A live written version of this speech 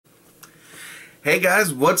Hey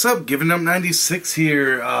guys, what's up? Givenup 96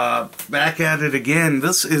 here, back at it again.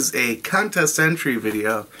 This is a contest entry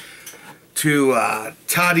video to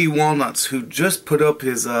Todd Walnuts, who just put up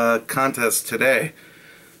his contest today.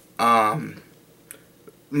 Me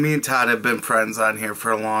and Todd have been friends on here for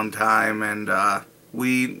a long time, and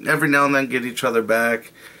we every now and then get each other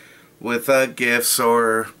back with gifts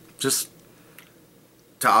or just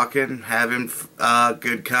talking, having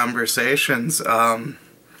good conversations.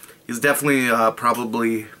 He's definitely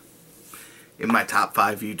probably in my top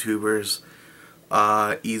 5 YouTubers,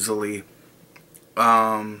 easily.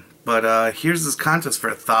 But here's this contest for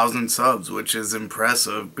 1,000 subs, which is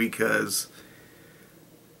impressive because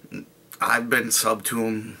I've been subbed to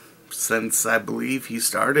him since I believe he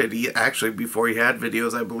started. Actually, before he had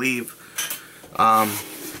videos, I believe. Not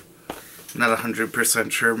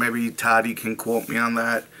 100% sure. Maybe Todd, you can quote me on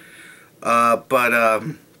that.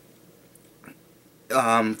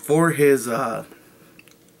 For his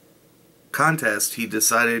contest, he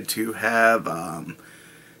decided to have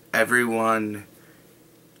everyone.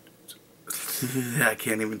 I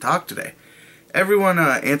can't even talk today. Everyone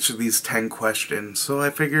answer these 10 questions. So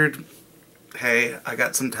I figured, hey, I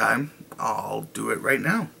got some time. I'll do it right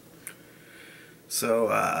now. So,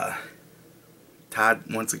 Todd,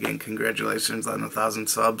 once again, congratulations on 1,000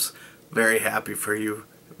 subs. Very happy for you.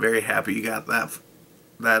 Very happy you got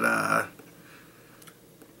that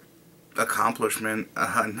accomplishment.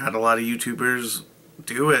 Not a lot of YouTubers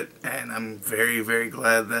do it, and I'm very, very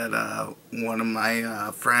glad that one of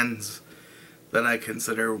my friends that I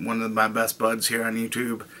consider one of my best buds here on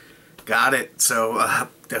YouTube got it. So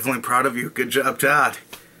definitely proud of you. Good job, Todd.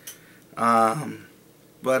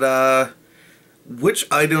 Which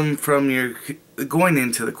item from your, going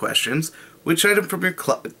into the questions, which item from your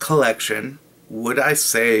collection would I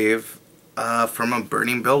save from a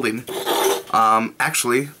burning building?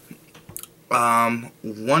 Actually,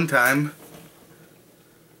 one time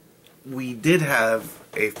we did have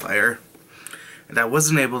a fire and I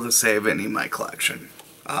wasn't able to save any of my collection.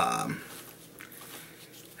 Had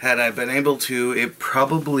I been able to, it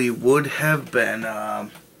probably would have been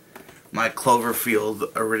my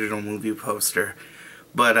Cloverfield original movie poster.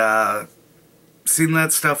 But seeing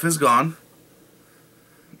that stuff is gone,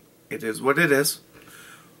 it is what it is.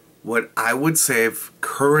 What I would save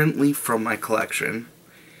currently from my collection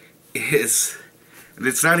is, and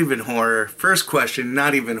it's not even horror. First question,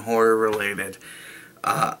 not even horror related.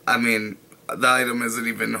 I mean, the item isn't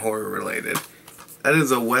even horror related. That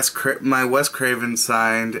is my Wes Craven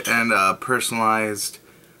signed and personalized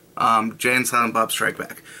Jay and Silent Bob Strike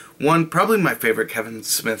Back. Probably my favorite Kevin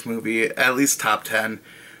Smith movie, at least top 10,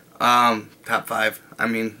 top 5. I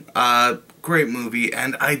mean, great movie,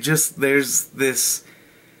 and there's this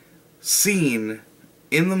scene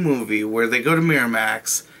in the movie where they go to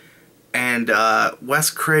Miramax, and Wes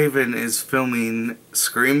Craven is filming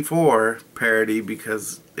Scream 4 parody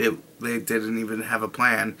because they didn't even have a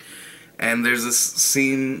plan. And there's this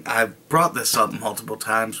scene, I've brought this up multiple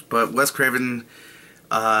times, but Wes Craven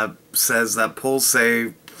says that polls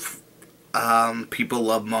say people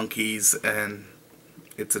love monkeys and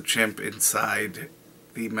it's a chimp inside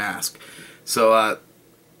the mask. So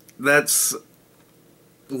that's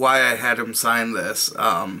why I had him sign this.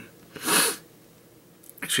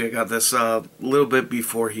 Actually, I got this a little bit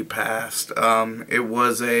before he passed. It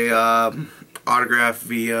was a autograph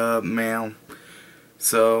via mail.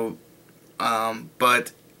 So,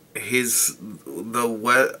 but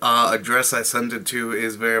the address I sent it to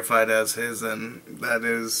is verified as his, and that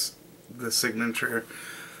is the signature.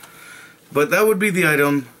 But that would be the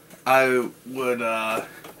item I would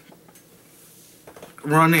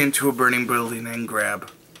run into a burning building and grab.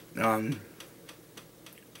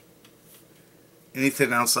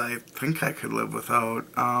 Anything else I think I could live without.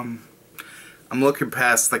 I'm looking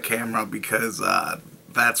past the camera because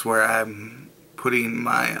that's where I'm putting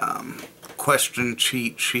my question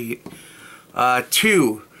cheat sheet.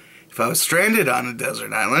 2. If I was stranded on a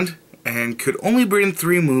desert island and could only bring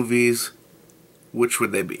 3 movies, which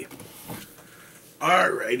would they be?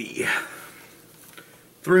 Alrighty.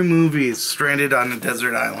 3 movies stranded on a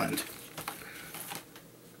desert island.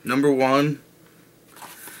 Number 1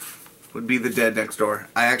 would be The Dead Next Door.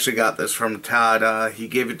 I actually got this from Todd. He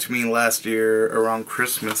gave it to me last year around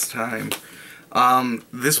Christmas time.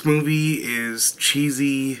 This movie is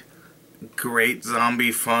cheesy, great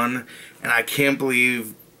zombie fun, and I can't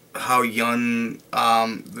believe how young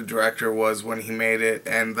the director was when he made it,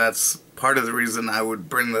 and that's part of the reason I would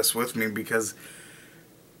bring this with me, because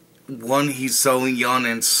one, he's so young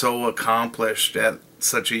and so accomplished at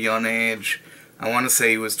such a young age. I want to say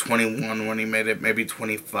he was 21 when he made it, maybe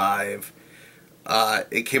 25.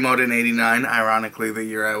 It came out in '89, ironically the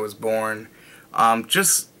year I was born.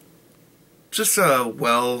 Just a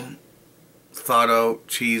well thought out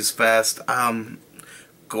cheese fest,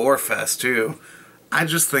 gore fest too. I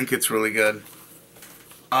just think it's really good.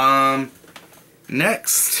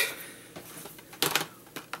 Next,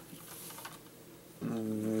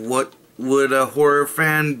 what would a horror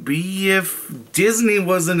fan be if Disney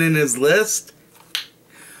wasn't in his list?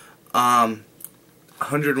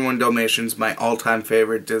 101 Dalmatians, my all-time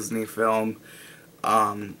favorite Disney film,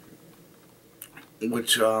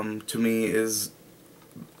 which to me is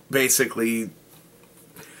basically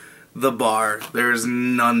the bar. There's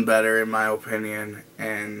none better in my opinion,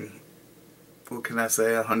 and what can I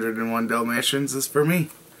say, 101 Dalmatians is for me.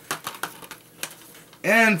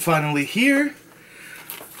 And finally here,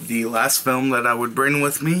 the last film that I would bring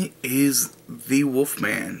with me is The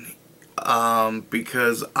Wolfman.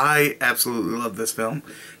 Because I absolutely love this film.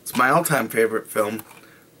 It's my all-time favorite film.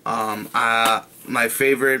 My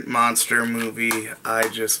favorite monster movie. I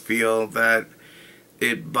just feel that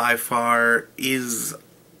it by far is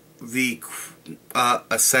the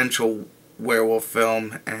essential werewolf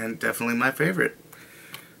film, and definitely my favorite.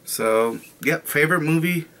 So, yep, favorite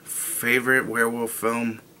movie, favorite werewolf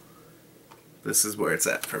film. This is where it's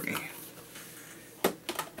at for me.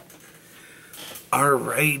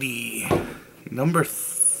 Alrighty, number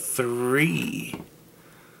 3.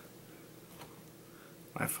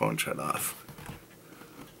 My phone shut off.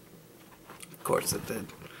 Of course it did.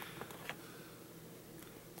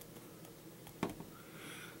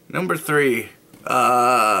 Number 3.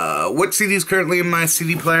 What CD is currently in my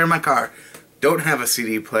CD player in my car? Don't have a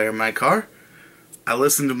CD player in my car. I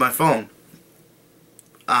listen to my phone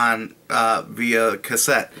on via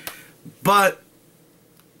cassette, but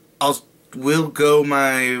will go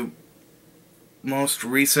my most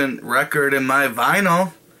recent record in my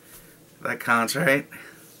vinyl. That counts, right?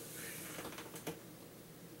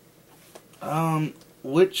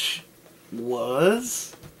 Which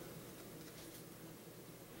was...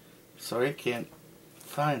 Sorry, I can't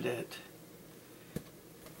find it.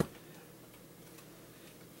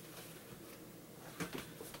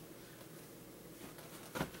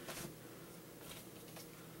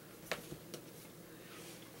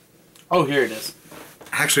 Oh, here it is.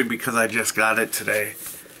 Actually, because I just got it today.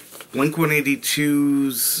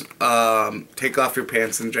 Blink-182's Take Off Your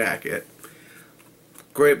Pants and Jacket.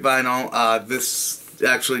 Great vinyl. This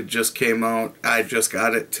actually just came out. I just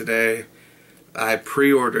got it today. I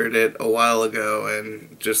pre-ordered it a while ago,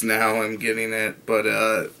 and just now I'm getting it. But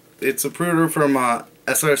it's a pre-order from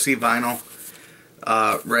SRC Vinyl.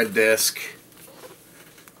 Red disc.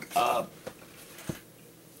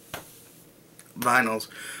 Vinyls.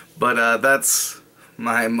 But that's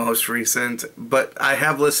my most recent. But I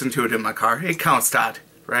have listened to it in my car. It counts, Todd,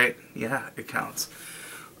 right? Yeah, it counts.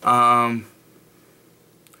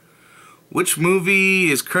 Which movie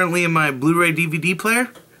is currently in my Blu-ray DVD player?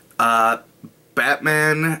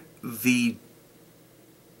 Batman, the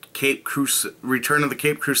Return of the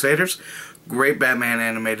Caped Crusaders. Great Batman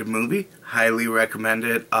animated movie. Highly recommend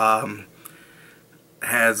it. Has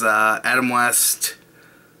Adam West,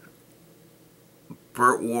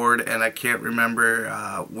 Burt Ward, and I can't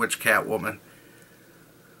remember which Catwoman.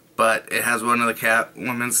 But it has one of the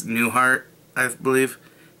Catwoman's, Newhart, I believe.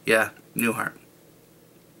 Yeah, Newhart.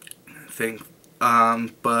 I think.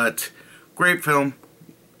 But great film.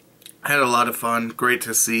 Had a lot of fun. Great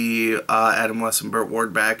to see Adam West and Burt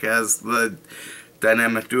Ward back as the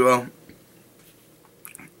dynamic duo.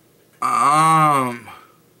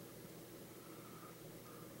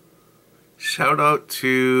 Shout out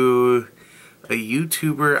to a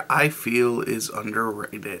YouTuber I feel is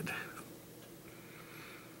underrated.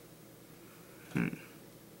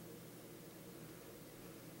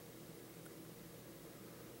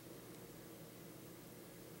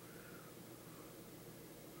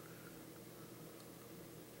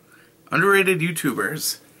 Underrated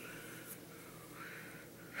YouTubers.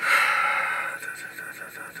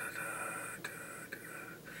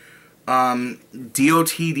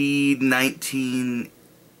 DOTD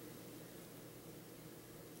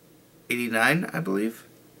 1989, I believe.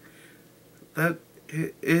 That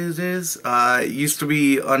is. Used to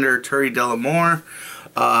be under Turi Delamore.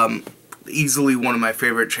 Easily one of my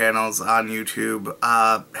favorite channels on YouTube.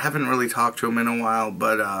 Haven't really talked to him in a while,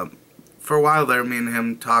 but for a while there, me and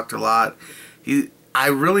him talked a lot. I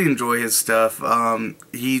really enjoy his stuff.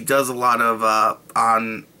 He does a lot of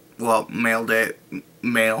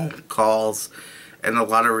mail calls and a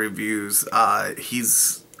lot of reviews.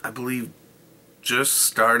 He's, I believe, just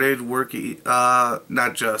started working,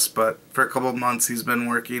 not just, but for a couple of months he's been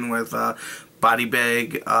working with Body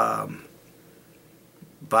Bag,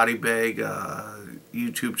 Body Bag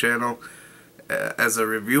YouTube channel as a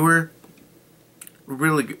reviewer.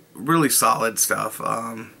 Really solid stuff.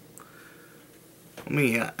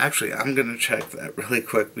 Actually, I'm gonna check that really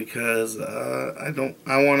quick because I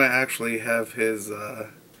want to actually have his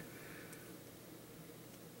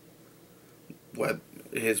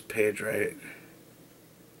his page right.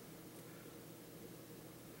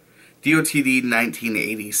 DOTD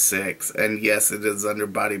 1986, and yes, it is under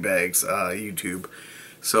Body Bags YouTube.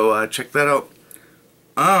 So check that out.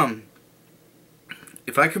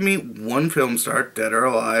 If I could meet one film star, dead or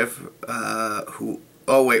alive, who?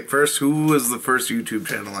 Oh wait, first, who was the first YouTube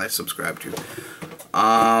channel I subscribed to?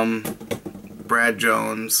 Brad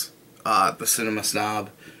Jones, the Cinema Snob.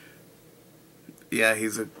 Yeah,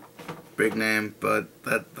 he's a big name, but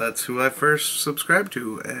that's who I first subscribed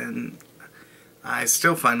to, and I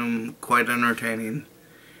still find him quite entertaining.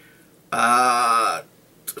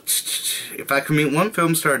 If I could meet one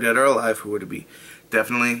film star, dead or alive, who would it be?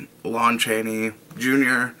 Definitely Lon Chaney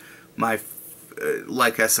Jr.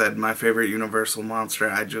 Like I said, my favorite Universal monster.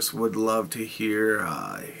 I just would love to hear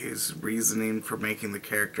his reasoning for making the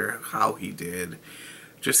character how he did.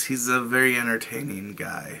 Just, he's a very entertaining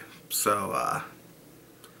guy. So,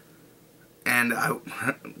 and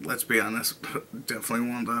let's be honest, definitely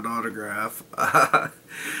want that autograph.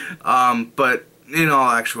 But in all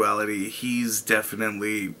actuality, he's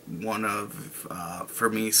definitely one of, for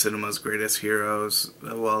me, cinema's greatest heroes.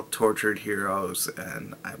 Well, tortured heroes,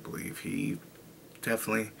 and I believe he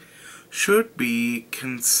definitely should be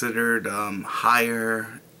considered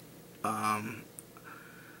higher, a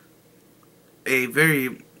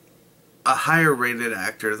higher rated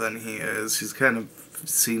actor than he is. He's kind of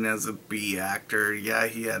seen as a B actor. Yeah,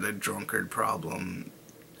 he had a drunkard problem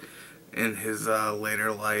in his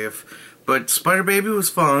later life, but Spider Baby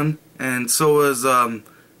was fun, and so was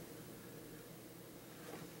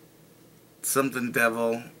something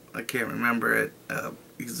Devil. I can't remember it.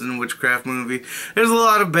 He's in a witchcraft movie. There's a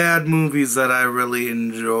lot of bad movies that I really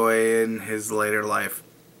enjoy in his later life.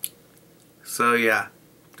 So yeah,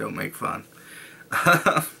 don't make fun.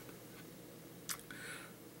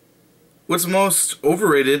 What's the most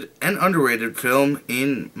overrated and underrated film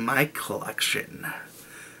in my collection?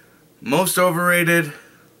 Most overrated.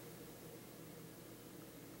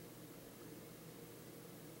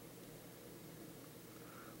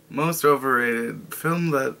 Most overrated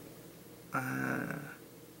film that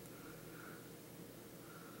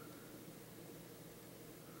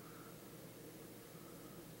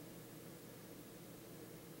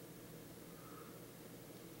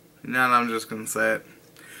no, I'm just gonna say it.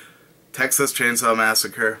 Texas Chainsaw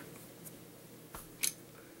Massacre.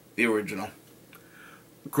 The original.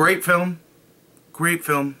 Great film. Great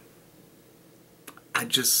film. I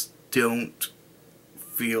just don't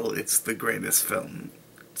feel it's the greatest film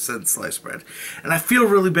since Sliced Bread. And I feel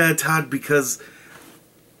really bad, Todd, because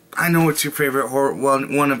I know it's your favorite horror,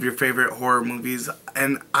 one of your favorite horror movies,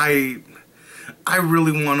 and I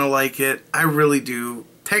really want to like it. I really do.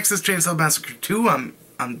 Texas Chainsaw Massacre 2,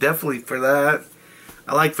 I'm definitely for that.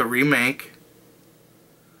 I like the remake.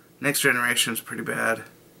 Next Generation's pretty bad.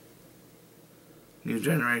 New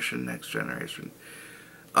Generation, Next Generation.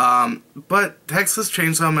 But Texas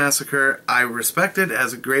Chainsaw Massacre, I respect it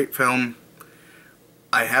as a great film.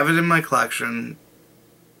 I have it in my collection,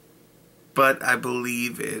 but I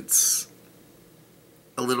believe it's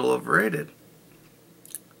a little overrated.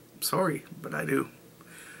 I'm sorry, but I do.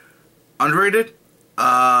 Underrated?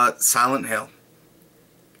 Silent Hill.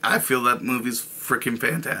 I feel that movie's freaking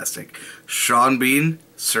fantastic. Sean Bean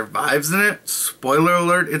survives in it. Spoiler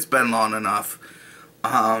alert, it's been long enough.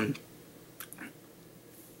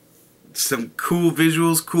 Some cool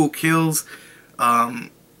visuals, cool kills.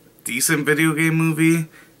 Decent video game movie.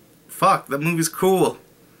 Fuck, that movie's cool.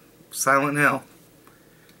 Silent Hill.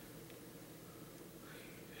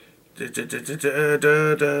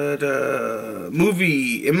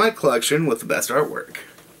 Movie in my collection with the best artwork.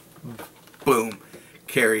 Boom.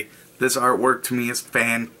 Carrie. This artwork to me is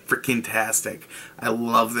fan-freaking-tastic. I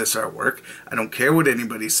love this artwork. I don't care what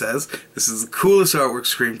anybody says. This is the coolest artwork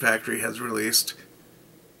Scream Factory has released.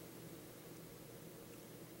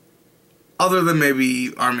 Other than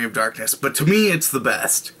maybe Army of Darkness. But to me, it's the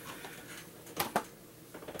best.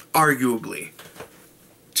 Arguably.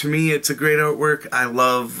 To me, it's a great artwork. I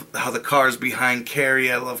love how the car's behind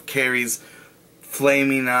Carrie. I love Carrie's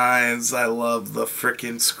flaming eyes. I love the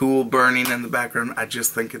frickin' school burning in the background. I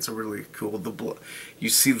just think it's a really cool. You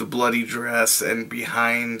see the bloody dress, and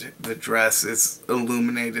behind the dress is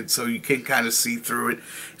illuminated, so you can kind of see through it.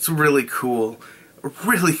 It's really cool. A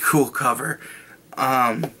really cool cover.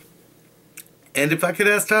 And if I could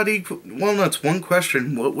ask Todd Walnuts one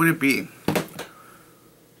question, what would it be?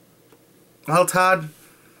 Well, Todd,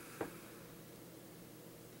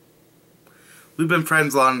 we've been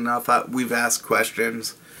friends long enough. We've asked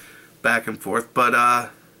questions back and forth, but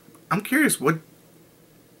I'm curious, what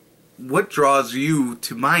draws you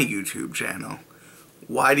to my YouTube channel?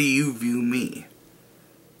 Why do you view me?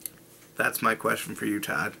 That's my question for you,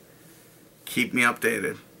 Todd. Keep me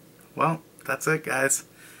updated. Well, that's it, guys.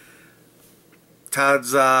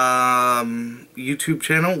 Todd's YouTube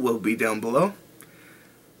channel will be down below.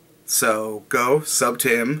 So go sub to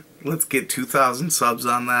him. Let's get 2,000 subs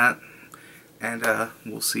on that. And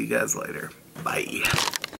we'll see you guys later. Bye.